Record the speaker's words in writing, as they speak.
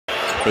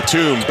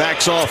Batum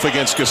backs off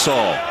against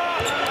Gasol.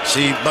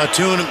 See,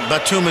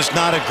 Batum is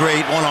not a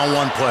great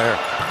one-on-one player.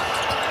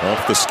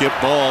 Off the skip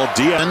ball,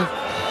 Dian.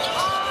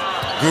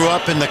 Grew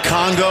up in the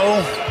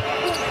Congo,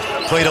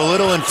 played a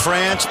little in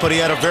France, but he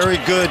had a very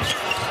good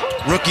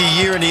rookie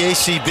year in the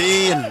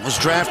ACB and was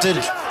drafted.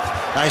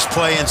 Nice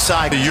play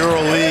inside. The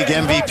EuroLeague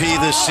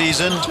MVP this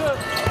season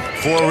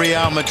for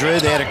Real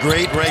Madrid. They had a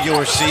great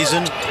regular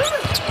season.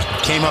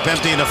 Came up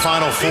empty in the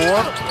Final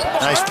Four.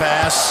 Nice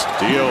pass.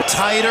 Dio.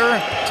 Tighter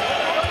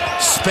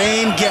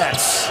Spain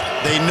gets.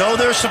 They know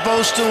they're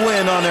supposed to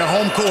win on their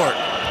home court.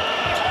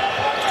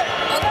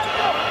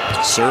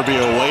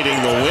 Serbia waiting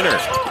the winner.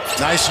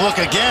 Nice look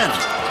again.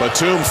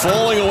 Batum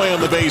falling away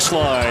on the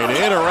baseline.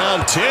 In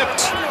around,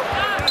 tipped.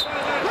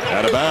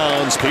 Out of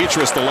bounds.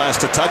 Petrus the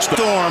last to touch the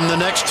Storm the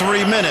next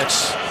 3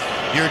 minutes.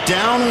 You're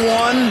down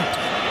one,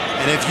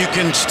 and if you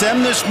can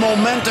stem this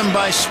momentum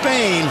by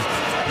Spain,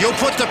 you'll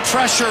put the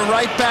pressure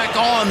right back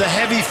on the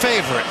heavy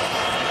favorite.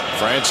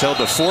 France held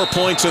to 4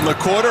 points in the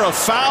quarter. A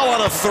foul on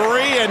a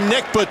three, and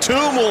Nick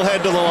Batum will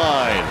head to the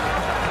line.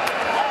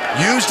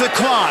 Use the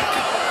clock.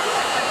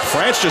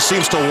 France just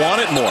seems to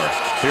want it more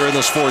here in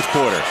this fourth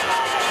quarter.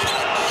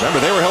 Remember,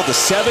 they were held to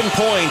 7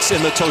 points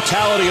in the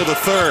totality of the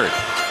third.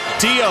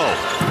 Dio.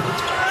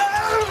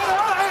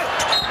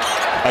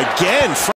 Again.